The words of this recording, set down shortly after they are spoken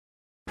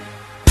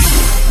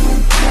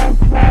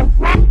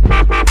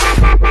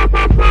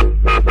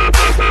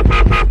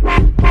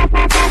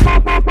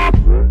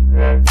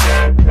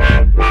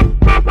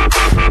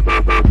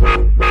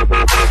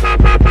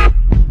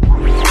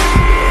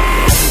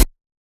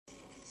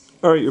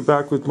Alright, you're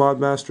back with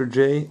Modmaster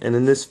Jay, and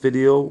in this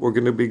video we're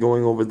going to be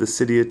going over the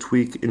Cydia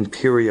tweak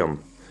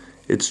Imperium.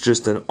 It's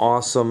just an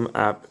awesome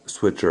app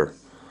switcher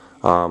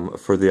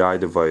for the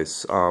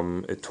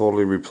iDevice. It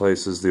totally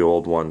replaces the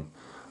old one,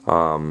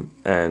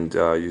 and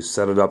you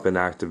set it up in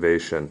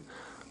activation.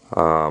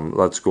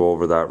 Let's go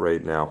over that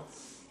right now.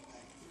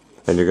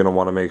 And you're going to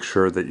want to make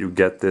sure that you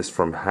get this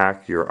from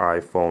Hack Your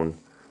iPhone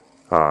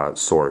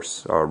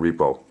Source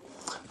repo.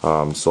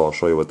 So I'll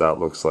show you what that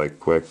looks like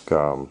quick.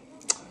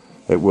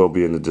 It will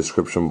be in the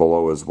description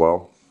below as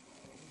well.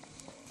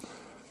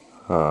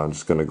 I'm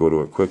just going to go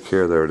to it quick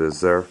here. There it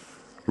is there.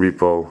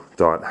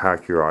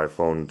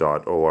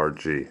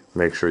 repo.hackyouriphone.org.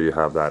 Make sure you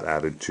have that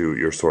added to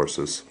your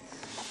sources.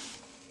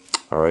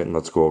 Alright, and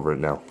let's go over it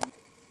now.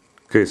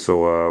 Okay,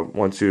 so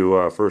once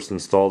you first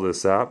install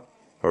this app,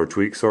 or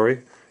tweak,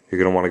 sorry,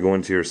 you're going to want to go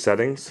into your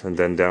settings and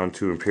then down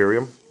to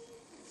Imperium.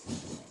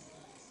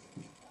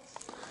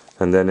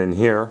 And then in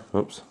here,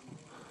 oops,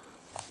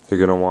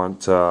 you're going to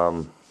want...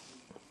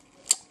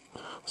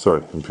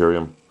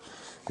 Imperium.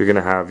 You're going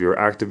to have your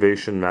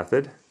activation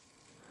method,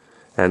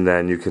 and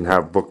then you can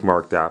have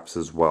bookmarked apps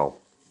as well.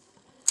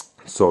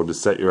 So to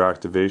set your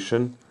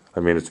activation, I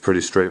mean, it's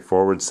pretty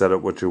straightforward. Set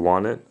it what you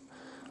want it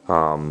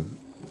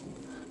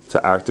to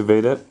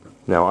activate it.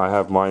 Now I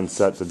have mine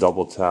set to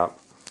double tap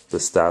the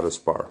status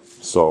bar.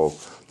 So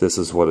this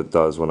is what it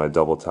does when I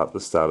double tap the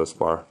status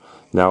bar.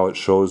 Now it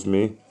shows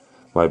me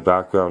my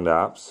background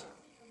apps.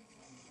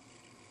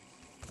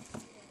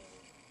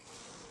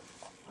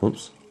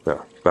 Oops.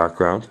 There,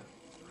 background.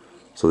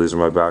 So these are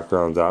my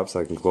background apps.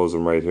 I can close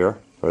them right here,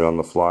 right on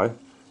the fly.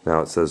 Now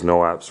it says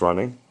no apps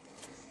running.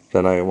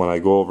 Then when I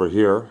go over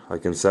here, I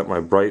can set my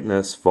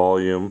brightness,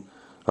 volume,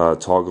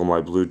 toggle my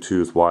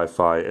Bluetooth,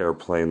 Wi-Fi,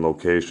 airplane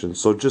location.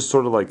 So just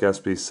sort of like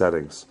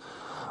sbsettings.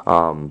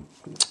 And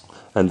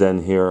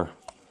then here,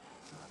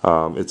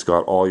 it's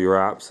got all your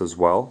apps as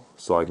well.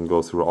 So I can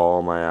go through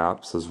all my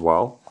apps as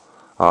well.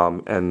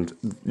 And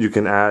you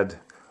can add...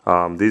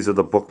 these are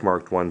the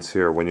bookmarked ones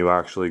here. When you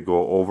actually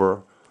go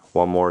over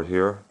one more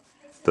here,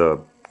 the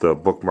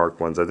bookmarked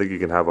ones, I think you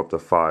can have up to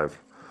 5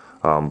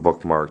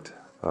 bookmarked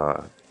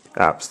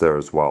apps there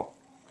as well.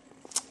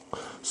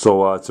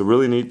 So it's a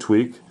really neat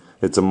tweak.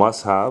 It's a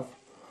must-have.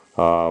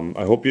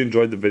 I hope you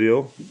enjoyed the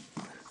video.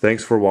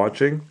 Thanks for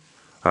watching.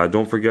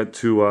 Don't forget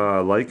to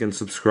like and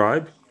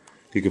subscribe.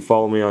 You can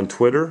follow me on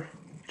Twitter.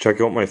 Check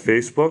out my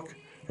Facebook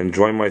and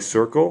join my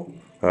circle,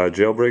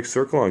 Jailbreak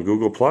Circle on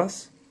Google+.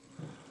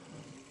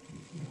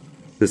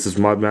 This is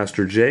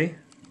Modmaster Jay,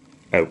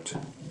 out.